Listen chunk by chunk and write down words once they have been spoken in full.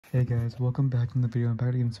Hey guys, welcome back in the video. I'm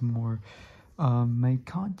back to give some more my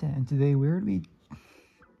content, and today we're going to be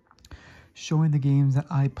showing the games that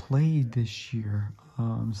I played this year.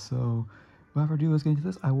 So without further ado, let's get into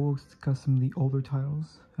this. I will discuss some of the older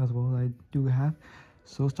titles as well that I do have.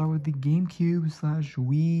 So start with the GameCube /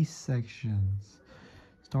 Wii sections.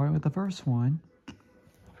 Starting with the first one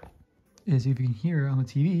is, if you can hear on the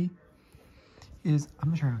TV, is I'm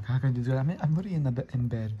not sure how can I do that. I'm literally in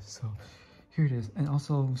bed, so here it is. And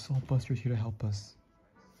also Soul Buster's here to help us.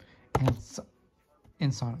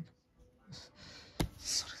 And Sonic.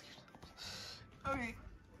 Okay,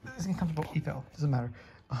 this game comes about EFL. Doesn't matter.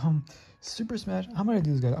 Super Smash. How am I gonna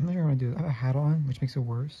do this, guys? I'm not sure how I'm gonna do this. I have a hat on, which makes it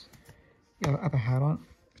worse. Yeah, I have a hat on,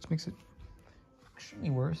 which makes it extremely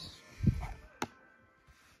worse.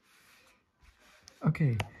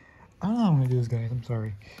 Okay, I don't know how I'm gonna do this, guys. I'm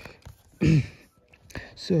sorry.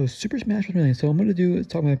 So Super Smash Bros. So I'm gonna do is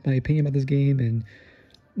talk about my opinion about this game and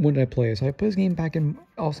when did I play it. So I played this game back in,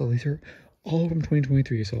 also these are all from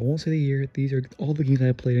 2023. So I won't say the year. These are all the games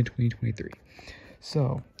I played in 2023.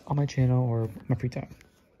 So on my channel or my free time.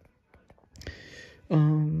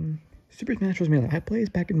 Super Smash Bros. Melee. I played this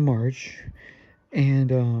back in March,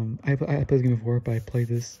 and I played this game before, but I played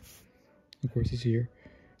this, of course, this year.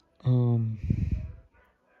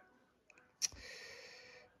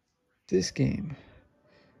 This game.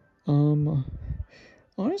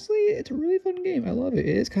 Honestly, it's a really fun game. I love it.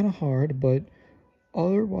 It is kind of hard, but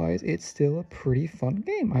otherwise, it's still a pretty fun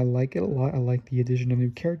game. I like it a lot. I like the addition of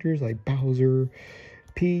new characters like Bowser,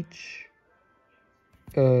 Peach,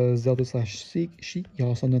 Zelda / Sheik.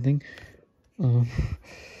 Y'all saw nothing.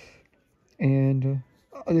 And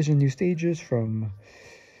addition of new stages from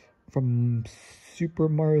Super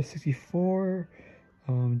Mario 64,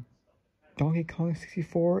 Donkey Kong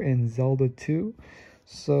 64, and Zelda 2.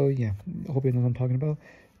 So yeah, I hope you know what I'm talking about.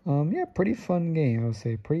 Yeah, pretty fun game, I would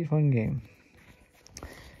say. Pretty fun game.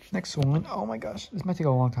 Next one. Oh my gosh, this might take a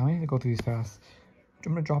long time. I need to go through these fast.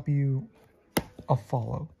 I'm gonna drop you a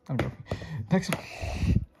follow. I'm joking. Next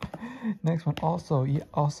one. Also,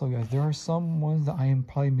 guys, there are some ones that I am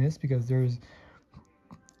probably missed because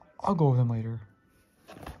I'll go over them later.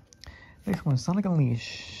 Next one, Sonic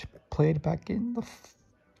Unleashed. Played back in the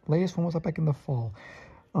latest one was back in the fall.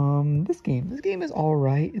 This game is all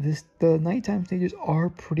right. The nighttime stages are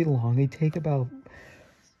pretty long. They take about,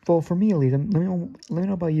 well, for me at least. Let me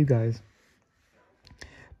know about you guys.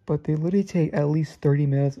 But they literally take at least 30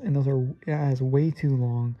 minutes, and those are way too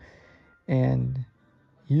long. And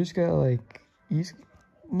you just gotta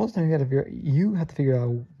most of the time you have to figure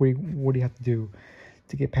out what do you have to do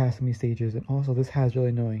to get past some of these stages. And also, this hat's really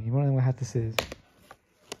annoying. You wanna know what hat this is?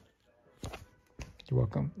 You're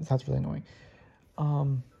welcome. This hat's really annoying.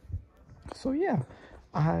 So yeah,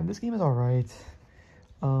 this game is alright.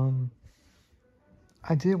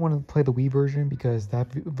 I did want to play the Wii version because that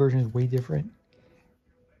version is way different.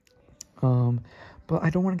 But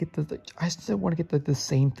I don't want to get I still want to get the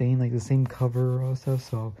same thing, like the same cover or stuff,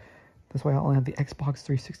 so that's why I only have the Xbox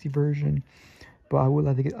 360 version. But I would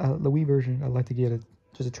like to get the Wii version. I'd like to get it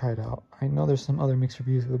just to try it out. I know there's some other mixed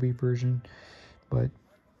reviews of the Wii version, but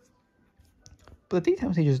the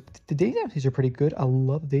daytime stages are pretty good. I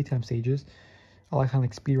love the daytime stages. I like kind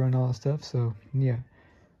of speedrun and all that stuff. So yeah.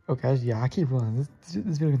 Okay, yeah, I keep running.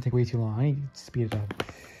 This video can take way too long. I need to speed it up.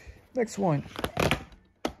 Next one.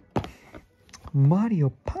 Mario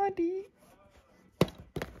Party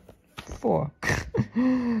 4.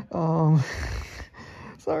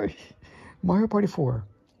 Sorry. Mario Party 4.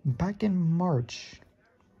 Back in March.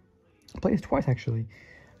 I played it twice actually.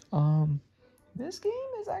 This game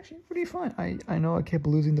is actually pretty fun. I know I kept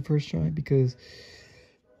losing the first try because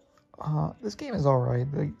this game is alright.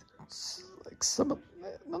 I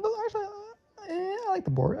like the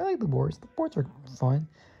board. I like the boards. The boards are fun.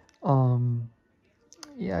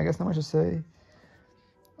 Yeah, I guess not much to say.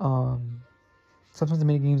 Sometimes the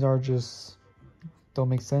mini games are just don't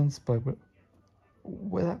make sense, but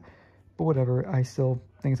whatever. I still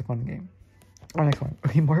think it's a fun game. Our next one.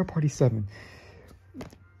 Okay, Mario Party 7.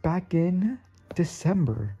 Back in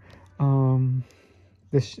December,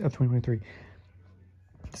 this of 2023.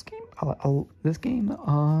 This game, I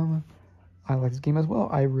like this game as well.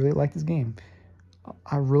 I really like this game.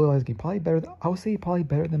 I really like this game. Probably better. I would say probably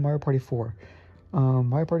better than Mario Party 4.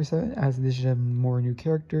 Mario Party 7 has addition of more new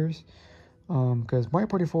characters. Because Mario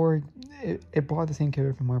Party 4, it brought the same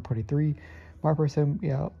character from Mario Party 3. Mario Party 7,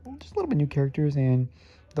 yeah, just a little bit new characters, and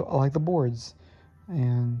I like the boards.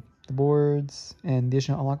 And the boards, and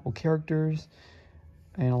additional unlockable characters,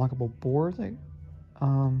 and unlockable boards.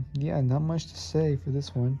 Yeah, not much to say for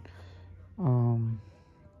this one.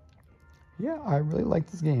 Yeah, I really like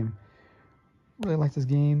this game. Really like this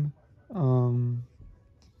game.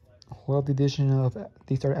 Love the addition of,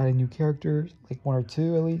 they started adding new characters, like 1 or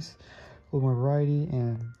 2 at least, a little more variety,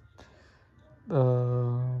 and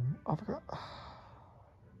I forgot.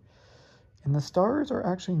 And the stars are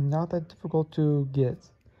actually not that difficult to get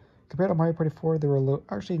compared to Mario Party 4. They were a little,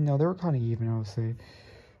 actually no, they were kind of even, I would say.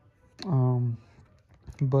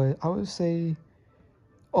 But I would say,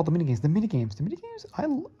 oh, the minigames.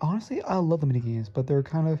 Honestly, I love the minigames, but they're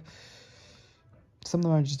kind of, some of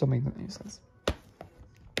them I just don't make any sense.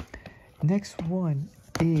 Next one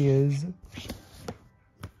is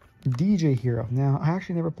DJ Hero. Now, I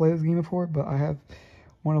actually never played this game before, but I have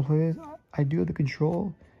want to play this. I do have the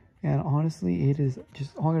control, and honestly, it is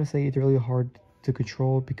just, all I'm gonna say, it's really hard to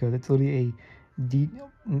control because it's literally it's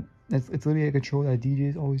literally a control that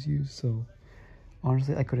DJs always use. So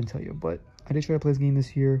honestly, I couldn't tell you, but I did try to play this game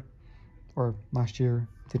this year or last year.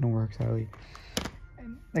 Didn't work sadly.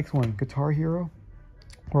 And next one, Guitar Hero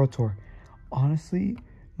World Tour. Honestly,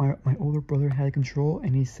 my older brother had a control,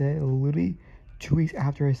 and he said literally 2 weeks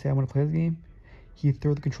after I said I want to play this game, he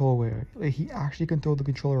threw the controller away. Like, he actually can throw the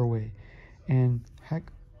controller away. And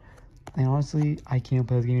heck, and honestly, I can't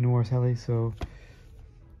play this game anymore sadly, so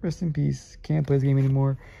rest in peace. Can't play this game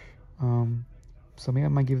anymore. So maybe I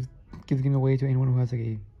might give the game away to anyone who has like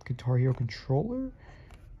a Guitar Hero controller.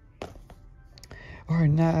 Alright,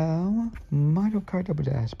 now Mario Kart Double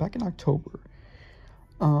Dash back in October.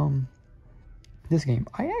 This game,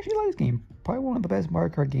 I actually like this game. Probably one of the best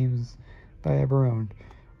Mario Kart games that I ever owned.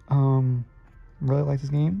 Really like this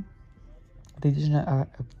game. The addition of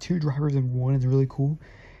 2 drivers in 1 is really cool,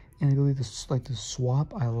 and the ability to like to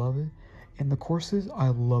swap, I love it. And the courses, I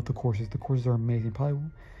love the courses. The courses are amazing. Probably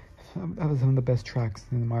that was some of the best tracks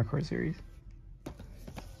in the Mario Kart series.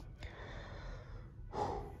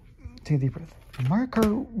 Take a deep breath. Mario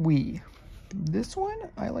Kart Wii. This one,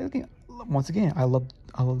 I like the game. Once again, I love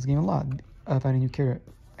this game a lot. I find a new character.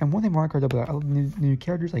 And one thing Mario Kart Double Dash, I love new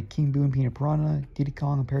characters like King Boo and Peanut Piranha, Diddy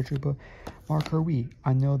Kong and Paratrooper. Mario Kart Wii,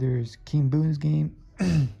 I know there's King Boo's game,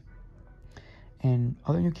 and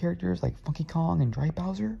other new characters like Funky Kong and Dry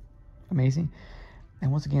Bowser, amazing.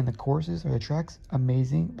 And once again, the courses or the tracks,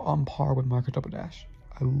 amazing, on par with Mario Kart Double Dash.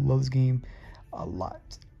 I love this game a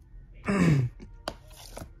lot.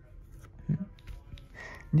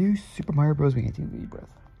 New Super Mario Bros. Wii. Take a deep breath.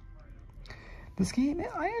 This game,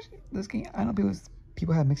 I know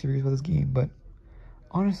people have mixed reviews about this game, but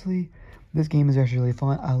honestly, this game is actually really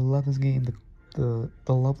fun. I love this game. The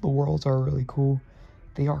worlds are really cool.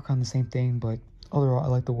 They are kind of the same thing, but overall, I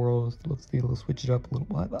like the worlds. They switch it up a little.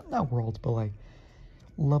 Well, not worlds, but like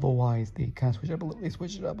level wise, they kind of switch it up a little. They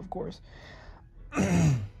switch it up, of course.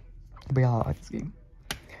 But yeah, I like this game.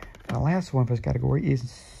 And the last one for this category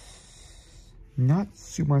is not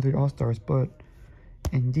Super Mario 3D All Stars, but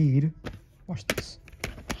indeed, watch this.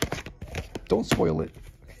 Don't spoil it.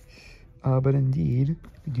 But indeed,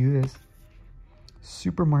 we do this.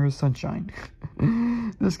 Super Mario Sunshine.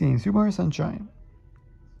 This game, Super Mario Sunshine.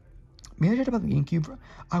 Maybe I should about the GameCube.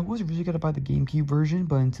 I was really gonna buy the GameCube version,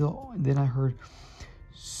 but until then I heard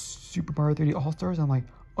Super Mario 3D All Stars. I'm like,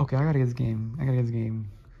 okay, I gotta get this game.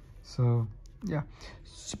 So yeah,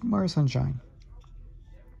 Super Mario Sunshine.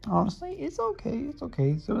 Honestly, it's okay.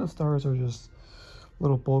 Some of the stars are just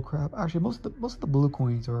little bullcrap. Actually, most of the blue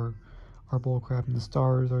coins are bullcrap, and the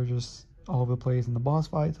stars are just all over the place. And the boss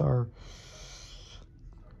fights are,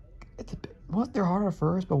 they're hard at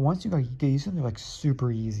first, but once you get used to them, they're like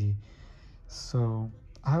super easy. So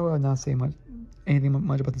I will not say anything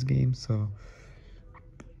much about this game. So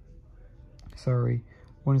sorry,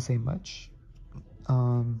 wouldn't say much.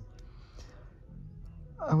 I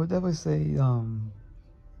would definitely say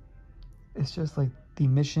it's just like the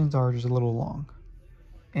missions are just a little long,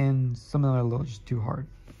 and some of them are a little just too hard.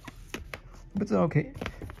 But it's okay.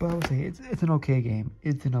 But I would say it's an okay game.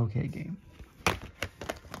 It's an okay game.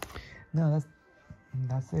 No,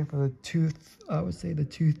 that's it for I would say the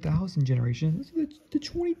 2000 generation. This is the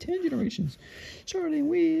 2010 generations, starting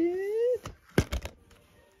with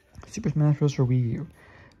Super Smash Bros. For Wii U.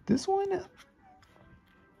 This one,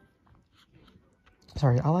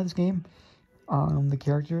 sorry, I like this game. The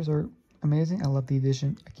characters are amazing. I love the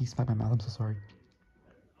addition. I keep smacking my mouth. I'm so sorry.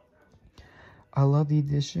 I love the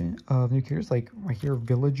addition of new characters like right here,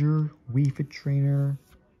 Villager, Wii Fit Trainer,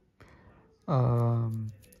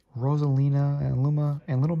 Rosalina and Luma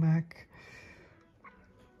and Little Mac,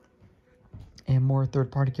 and more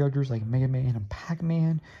third-party characters like Mega Man and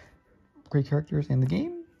Pac-Man. Great characters, and the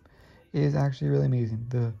game is actually really amazing.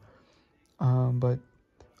 Of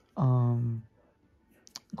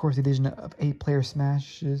course, the addition of 8-player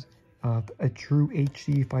smashes, a true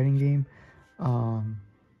HD fighting game.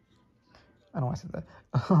 I don't know why I said that.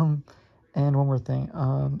 And one more thing.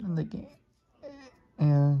 The game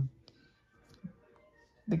and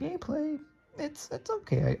the gameplay. It's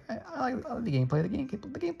okay. I like the gameplay. The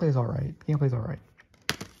gameplay is alright. The gameplay is alright.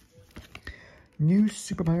 New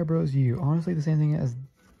Super Mario Bros. U. Honestly, the same thing as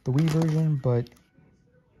the Wii version, but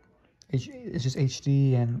it's just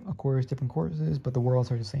HD and of course different courses, but the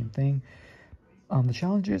worlds are the same thing. The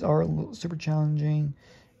challenges are super challenging,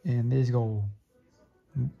 and they just go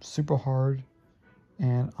super hard.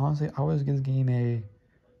 And honestly, I would give this game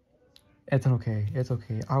it's okay. It's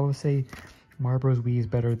okay. I would say Mario Bros. Wii is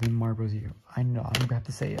better than Mario Bros. U. I know. I'm gonna have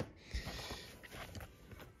to say it.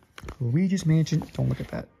 Luigi's Mansion. Don't look at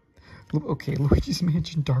that. Okay, Luigi's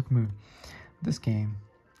Mansion Dark Moon. This game,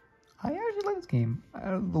 I actually like this game.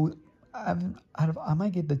 I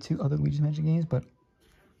might get the 2 other Luigi's Mansion games, but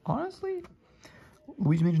honestly,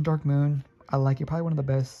 Luigi's Mansion Dark Moon, I like it. Probably one of the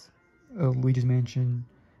best Luigi's Mansion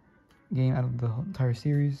game out of the entire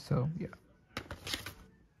series. So yeah.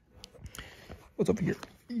 What's over here?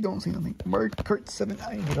 You don't see nothing. Mario Kart 7.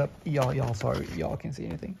 I ended up. Y'all, sorry, y'all can't see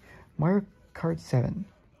anything. Mario Kart 7.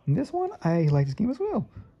 And this one, I like this game as well.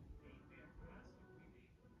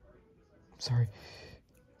 Sorry.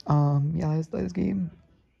 Yeah, I like this game.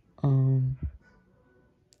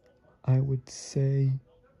 I would say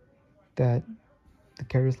that the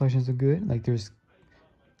character selections are good. Like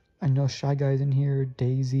I know Shy Guy's in here,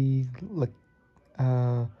 Daisy,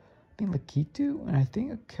 I think Lakitu, and I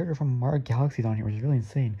think a character from Mario Galaxy is on here, which is really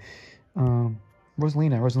insane.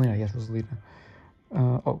 Rosalina, yes, Rosalina.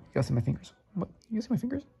 Oh, you guys see my fingers. What? You guys see my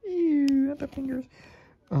fingers? Ew, not the fingers.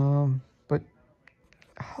 But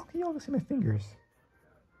how can y'all see my fingers?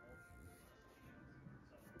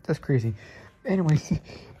 That's crazy. Anyways,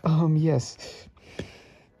 yes.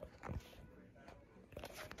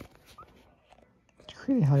 It's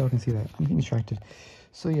crazy how y'all can see that. I'm getting distracted.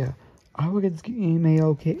 So yeah, I would get this game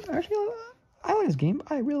okay. Actually, I like this game.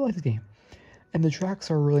 I really like this game. And the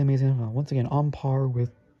tracks are really amazing. Once again, on par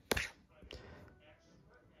with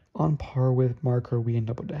Mario Kart Wii and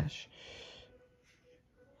Double Dash.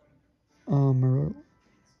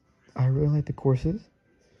 I really like the courses.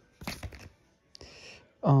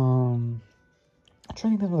 I'm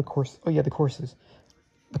trying to think of the course. Oh yeah, the courses.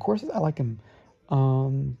 The courses, I like them.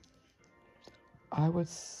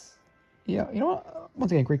 Yeah, you know what?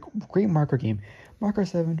 Once again, great Mario Kart game. Mario Kart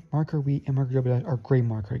 7, Mario Kart Wii, and Mario Kart Double Dash are great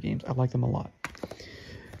Mario Kart games. I like them a lot.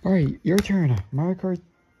 Alright, your turn. Mario Kart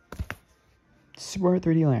Super Mario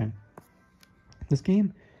 3D Land. This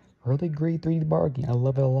game, really great 3D Mario game. I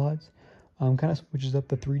love it a lot. Kind of switches up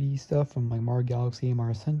the 3D stuff from like Mario Galaxy and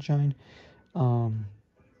Mario Sunshine.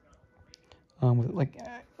 With like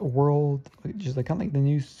a world, just like kind of like the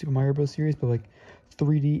new Super Mario Bros. Series, but like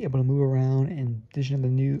 3D, able to move around, and addition of the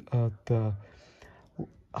new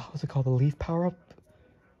what's it called, the leaf power up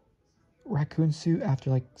raccoon suit after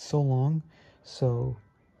like so long. So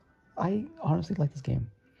I honestly like this game.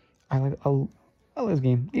 I like this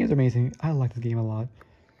game. The game's amazing. I like this game a lot.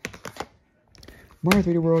 Mario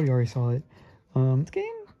 3D World, you already saw it. This game,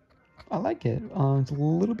 I like it. It's a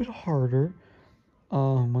little bit harder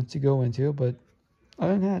once you go into it, but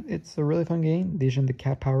other than that, it's a really fun game. The addition of the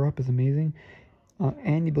cat power up is amazing.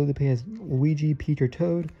 And the ability to play as Luigi, Peach, or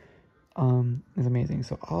Toad is amazing.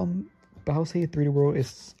 So I'll say 3D World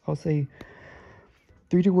is 3D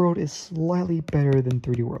World is slightly better than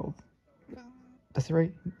 3D World. That's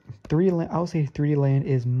right. 3D Land. I'll say 3D Land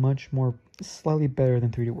is much more slightly better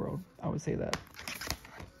than 3D World. I would say that.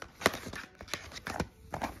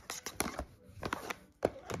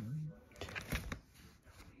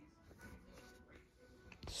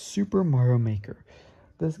 Super Mario Maker.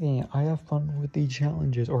 This game, I have fun with the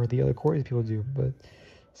challenges, or the other courses people do, but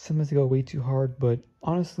sometimes they go way too hard. But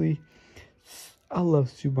honestly, I love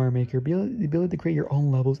Super Mario Maker. The ability to create your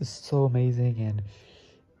own levels is so amazing, and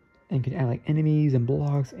you can add like enemies and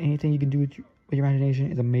blocks. Anything you can do with your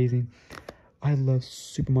imagination is amazing. I love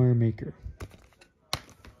Super Mario Maker.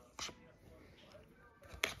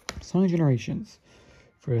 Sonic Generations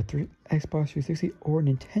for the Xbox 360 or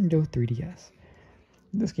Nintendo 3DS.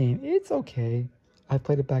 This game, it's okay. I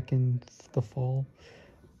played it back in the fall.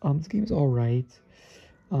 This game is alright.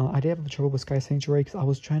 I did have trouble with Sky Sanctuary because I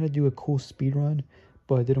was trying to do a cool speed run,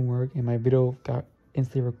 but it didn't work, and my video got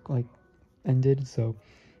instantly ended. So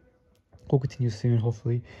we'll continue soon,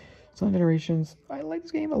 hopefully. Sonic Generations, I like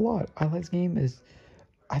this game a lot. I like this game.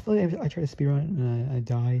 I feel like I try to speed run and I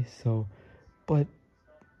die. So, but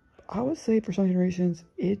I would say for Sonic Generations,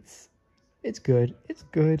 it's good. It's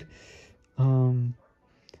good.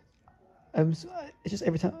 It's just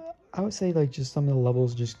every time, I would say like just some of the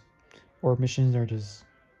levels or missions are just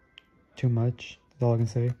too much. That's all I can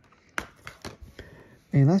say.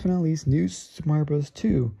 And last but not least, New Super Mario Bros.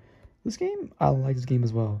 2. This game, I like this game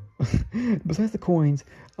as well. Besides the coins,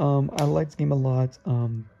 I like this game a lot.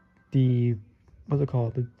 What's it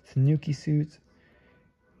called? The Tanuki suits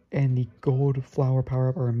and the gold flower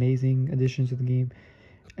power-up are amazing additions to the game.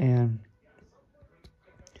 And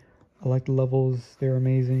I like the levels, they're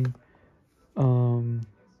amazing. The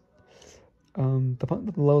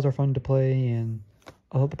levels are fun to play, and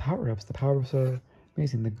I love the power-ups. The power-ups are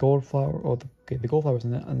amazing. The gold flower, the gold flower is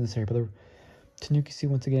unnecessary, but the Tanuki suit,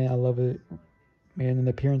 once again, I love it. And the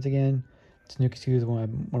appearance again, Tanuki suit is one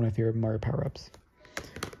of my favorite Mario power-ups.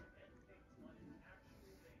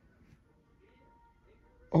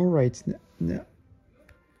 Alright,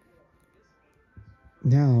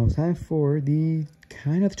 now time for the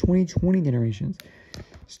kind of 2020 generations.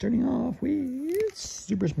 Starting off with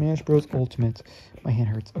Super Smash Bros. Ultimate. My hand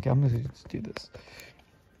hurts. Okay, I'm gonna just do this.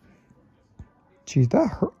 Jeez, that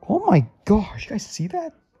hurt. Oh my gosh, you guys see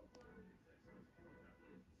that?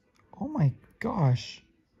 Oh my gosh.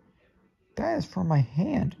 That is from my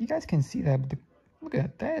hand. You guys can see that, but look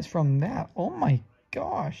at that. That is from that. Oh my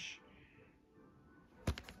gosh.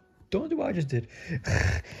 Don't do what I just did.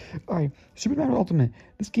 Alright, Super Smash Bros. Ultimate.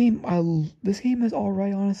 This game is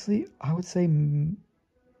alright, honestly. I would say,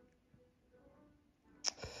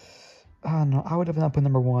 I don't know. I would have not put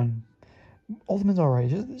number 1. Ultimate's alright.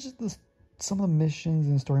 Some of the missions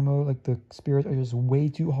in story mode, like the spirits, are just way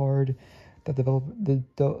too hard. The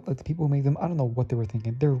people who make them, I don't know what they were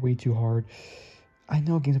thinking. They're way too hard. I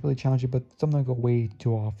know games are really challenging, but some of them go way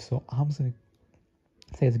too off. So I'm just gonna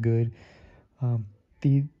say it's good.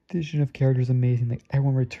 The addition of characters is amazing. Like,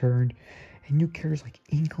 everyone returned, and new characters like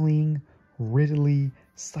Inkling, Ridley,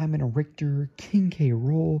 Simon and Richter, King K.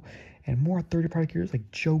 Rool, and more third-party characters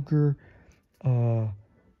like Joker,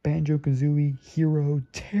 Banjo-Kazooie, Hero,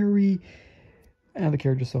 Terry, and other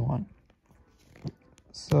characters, so on.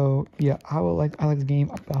 So yeah, I like this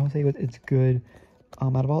game. I would say it's good.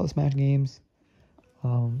 Out of all the Smash games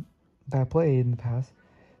that I played in the past,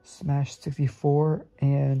 Smash 64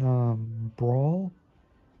 and Brawl,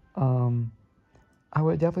 I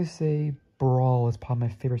would definitely say Brawl is probably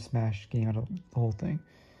my favorite Smash game out of the whole thing.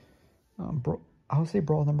 I would say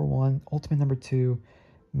Brawl number 1, Ultimate number 2,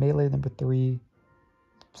 Melee number 3,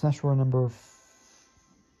 Smash 4 number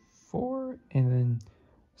 4, and then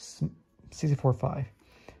 64 5.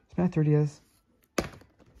 Smash 3DS,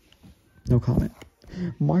 no comment.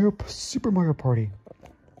 Super Mario Party.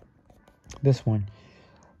 This one.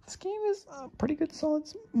 This game is a pretty good, solid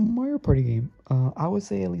Mario Party game. I would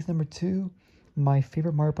say at least number 2. My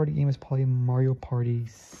favorite Mario Party game is probably Mario Party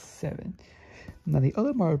 7. Now, the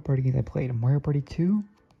other Mario Party games I played, Mario Party 2,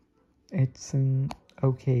 it's an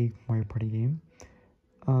okay Mario Party game.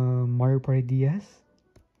 Mario Party DS,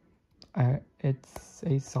 it's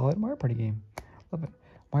a solid Mario Party game. Love it.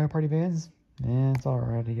 Mario Party Vans, it's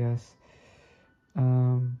alright, I guess.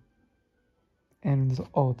 And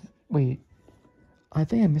oh wait, I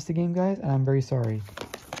think I missed a game, guys, and I'm very sorry.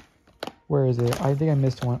 Where is it? I think I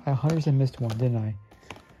missed one. I 100% missed one, didn't I?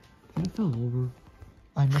 It fell over.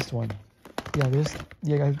 I missed one. Yeah,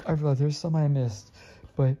 guys, I realized there's some I missed.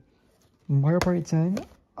 But Mario Party 10,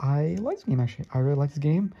 I like this game, actually. I really like this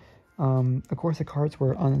game. Of course, the cards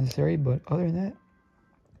were unnecessary, but other than that,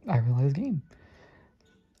 I really like this game.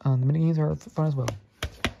 The minigames are fun as well.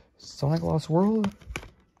 Sonic Lost World,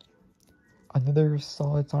 another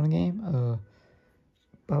solid Sonic game.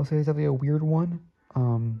 But I would say it's definitely a weird one.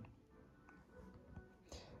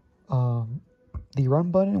 The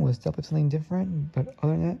run button was definitely something different, but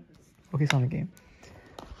other than that, okay, Sonic game.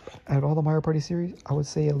 Out of all the Mario Party series, I would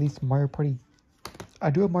say at least Mario Party. I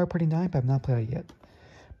do have Mario Party 9, but I've not played it yet.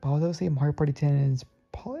 But I would say Mario Party 10 is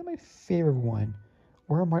probably my favorite one.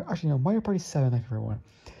 Or Mario Party 7 is my favorite one.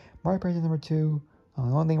 Mario Party number 2. The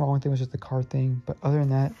only thing wrong with it was just the card thing, but other than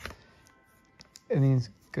that, I mean, it's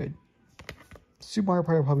good. Super Mario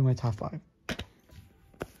Party are probably my top 5.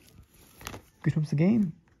 Goosebumps the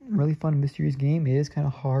game. Really fun, mysterious game. It is kind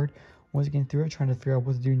of hard once you get through it, trying to figure out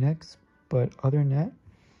what to do next. But other than that,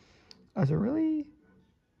 it's a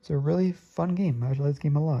really fun game. I like this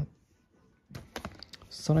game a lot.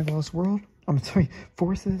 Sonic Lost World. I'm sorry,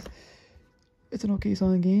 Forces. It's an okay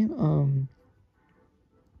Sonic game.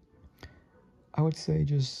 I would say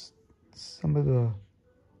just the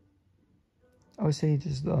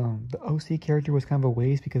OC character was kind of a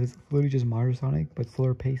waste because it's literally just Mario Sonic but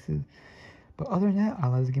slower paces. But other than that, I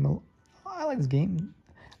like this game.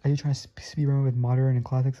 I do try to speedrun with modern and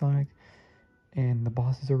classic Sonic, and the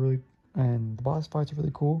boss fights are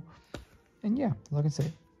really cool. And yeah, that's all I can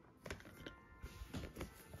say.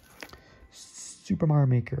 Super Mario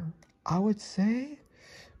Maker. I would say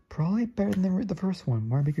Probably better than the first one.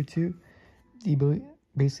 Mario Maker 2, the ability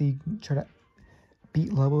basically try to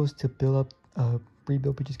beat levels to build up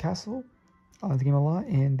rebuild Peach's castle. I like the game a lot,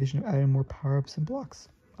 and they should have added more power-ups and blocks.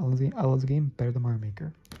 I love the game better than Mario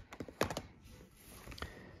Maker.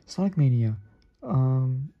 Sonic Mania.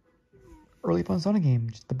 Early fun Sonic game.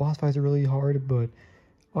 Just the boss fights are really hard, but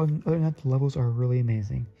other than that, the levels are really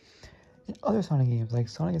amazing. And other Sonic games like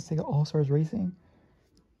Sonic and Sega All-Stars Racing,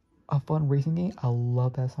 a fun racing game. I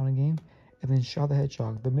love that Sonic game. And then Shadow the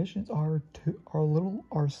Hedgehog. The missions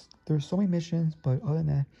there's so many missions, but other than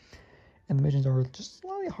that, and the missions are just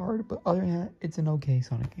slightly hard, but other than that, it's an okay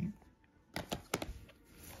Sonic game.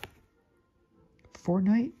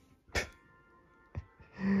 Fortnite?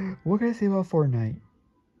 What can I say about Fortnite?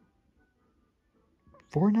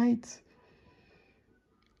 Fortnite?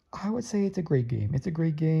 I would say it's a great game. It's a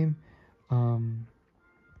great game.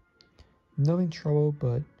 Nothing trouble,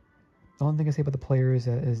 but the only thing I say about the players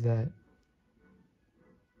is that,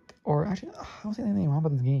 or actually, I don't say anything wrong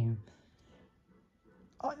about this game.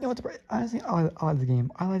 No, honestly, I like the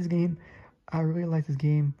game. I like this game. I really like this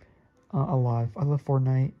game a lot. I love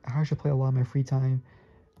Fortnite. I actually play a lot in my free time.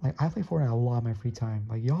 Like, I play Fortnite a lot in my free time.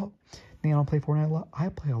 Like, y'all think I don't play Fortnite a lot? I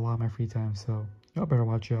play a lot in my free time, so y'all better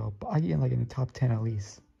watch out. But I get in, like, in the top 10 at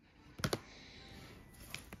least.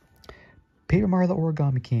 Paper Mario the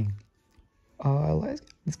Origami King. I like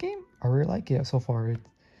this game. I really like it so far.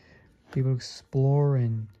 Be able to explore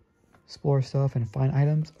stuff and find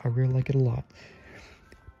items. I really like it a lot.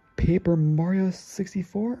 Paper Mario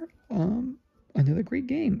 64. Another great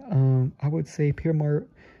game. I would say Paper Mario.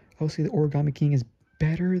 I would say the Origami King is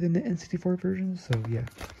better than the N64 version. So yeah.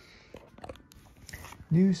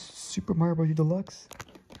 New Super Mario Bros. Deluxe.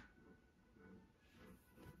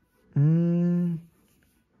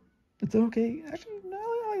 It's okay. Actually, no,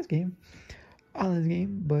 I like this game. I like this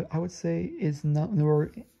game, but I would say it's not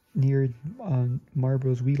nowhere near Mario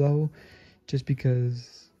Bros. Wii level, just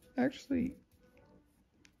because. Actually,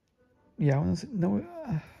 yeah, I want to say no.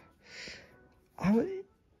 I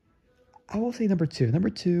will say number two. Number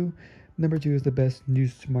two is the best new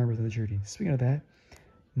Super Mario Bros. Journey. Speaking of that,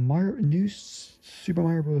 new Super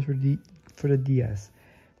Mario Bros. For the DS.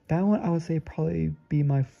 That one I would say probably be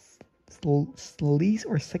my least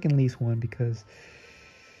or second least one, because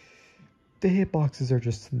the hitboxes are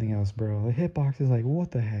just something else, bro. The hitbox is like,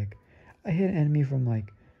 what the heck? I hit an enemy from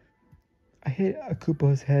like, I hit a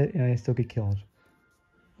Koopa's head and I still get killed.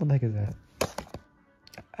 What the heck is that?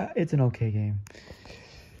 It's an okay game.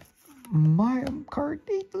 Mario Kart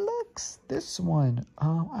 8 Deluxe. This one,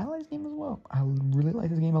 I like this game as well. I really like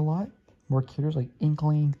this game a lot. More characters like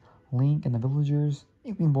Inkling, Link, and the villagers.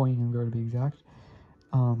 Inkling Boy and Girl to be exact.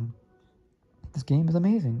 This game is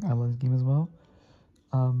amazing. I love this game as well.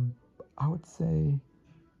 I would say,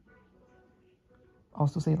 I'll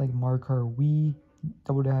still say like Mario Kart Wii,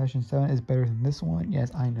 Double Dash, and 7 is better than this one.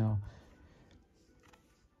 Yes, I know.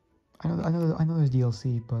 I know there's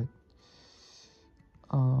DLC, but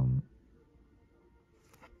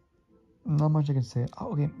not much I can say.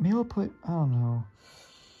 Oh, okay, maybe I'll put, I don't know.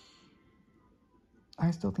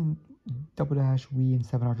 I still think Double Dash, Wii, and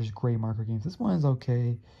 7 are just great Mario Kart games. This one is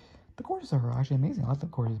okay. The courses are actually amazing. I like the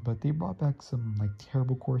courses, but they brought back some like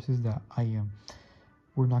terrible courses that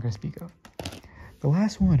we're not gonna speak of. The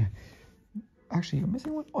last one, actually, I'm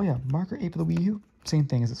missing one. Oh yeah, Mario Kart 8 for the Wii U. Same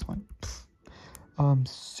thing as this one.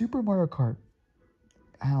 Super Mario Kart.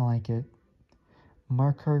 I don't like it.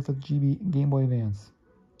 Mario Kart for the Game Boy Advance.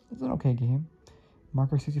 It's an okay game.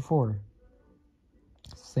 Mario Kart 64.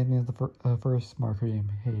 Same thing as the first Mario Kart game.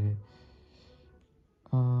 Hated it.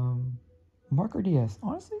 Mario Kart DS.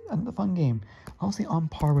 Honestly, another fun game. Honestly, on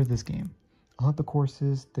par with this game. I love the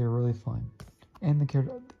courses. They're really fun. And the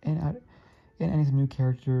character and adding some new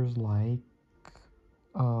characters like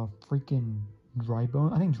freaking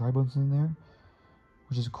Drybone. I think Drybone's in there,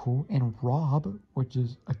 which is cool. And Rob, which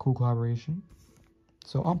is a cool collaboration.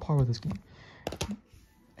 So on par with this game.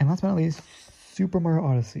 And last but not least, Super Mario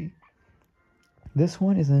Odyssey. This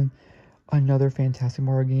one is another fantastic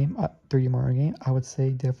Mario game, 3D Mario game. I would say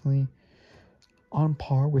definitely on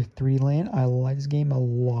par with 3D Land. I like this game a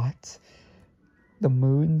lot. The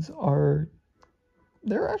moons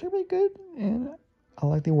they're actually pretty good, and I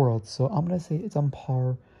like the world. So I'm gonna say it's on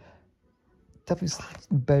par. Definitely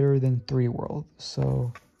better than 3D World.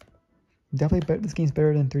 So definitely this game's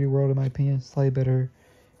better than 3D World in my opinion. Slightly better,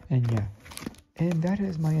 and yeah. And that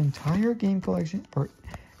is my entire game collection, or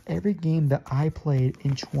every game that I played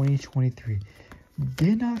in 2023.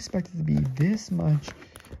 Did not expect it to be this much.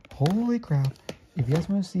 Holy crap. If you guys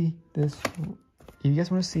want to see this, if you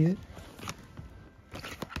guys want to see it, I'm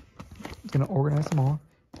going to organize them all.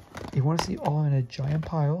 If you want to see all in a giant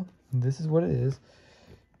pile, this is what it is.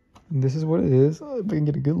 This is what it is. If I can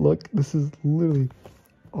get a good look, this is literally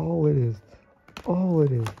all it is. All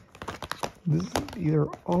it is. This is either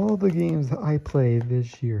all the games that I played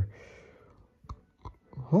this year.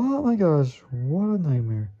 Oh my gosh, what a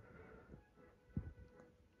nightmare.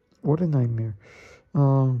 What a nightmare.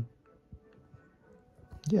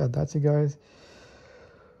 Yeah, that's it, guys.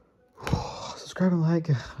 Subscribe and like.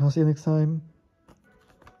 I'll see you next time.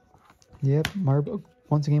 Yep,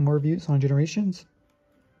 once again, more reviews on Generations.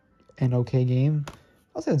 An okay game.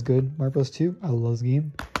 I'll say it's good. Mario Bros. 2, I love this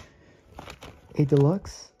game. 8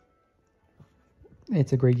 Deluxe.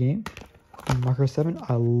 It's a great game. Mario 7,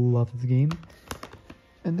 I love this game.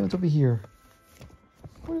 And then what's over here?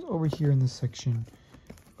 What is over here in this section?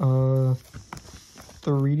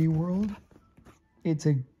 3D World. It's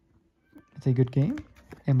a good game.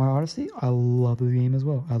 And Mario Odyssey, I love the game as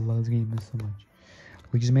well. I love this game so much.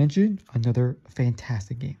 Luigi's Mansion, another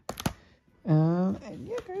fantastic game. And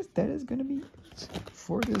yeah, guys, that is gonna be it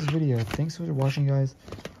for this video. Thanks for watching, guys.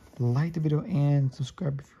 Like the video and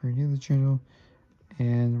subscribe if you're new to the channel.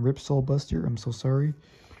 And rip Soul Buster, I'm so sorry.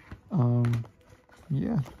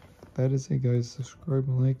 Yeah, that is it, guys. Subscribe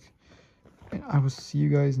and like, and I will see you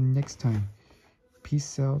guys next time.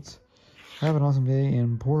 Peace out. Have an awesome day,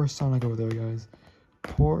 and poor Sonic over there, guys.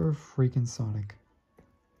 Poor freaking Sonic.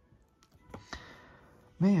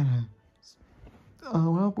 Man,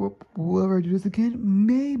 well, will I do this again?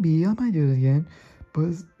 Maybe I might do it again, but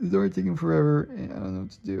it's already taking forever, and I don't know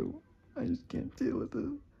what to do. I just can't deal with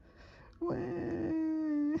it.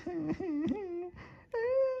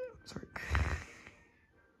 Sorry.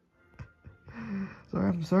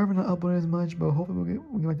 I'm sorry I'm not uploading as much, but hopefully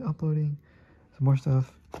we'll get back to uploading some more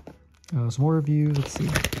stuff, some more reviews. Let's see.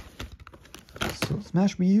 So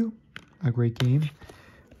Smash Wii U, a great game.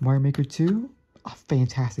 Mario Maker 2, a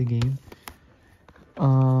fantastic game.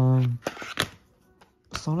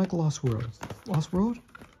 Sonic Lost World.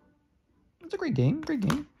 It's a great game.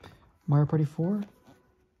 Mario Party 4.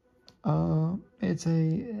 It's a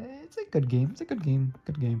good game. It's a good game.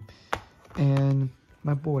 And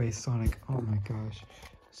my boy Sonic. Oh my gosh,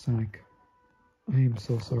 Sonic. I am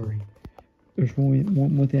so sorry. There's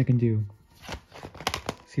one thing I can do.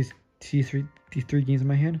 See these three games in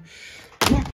my hand.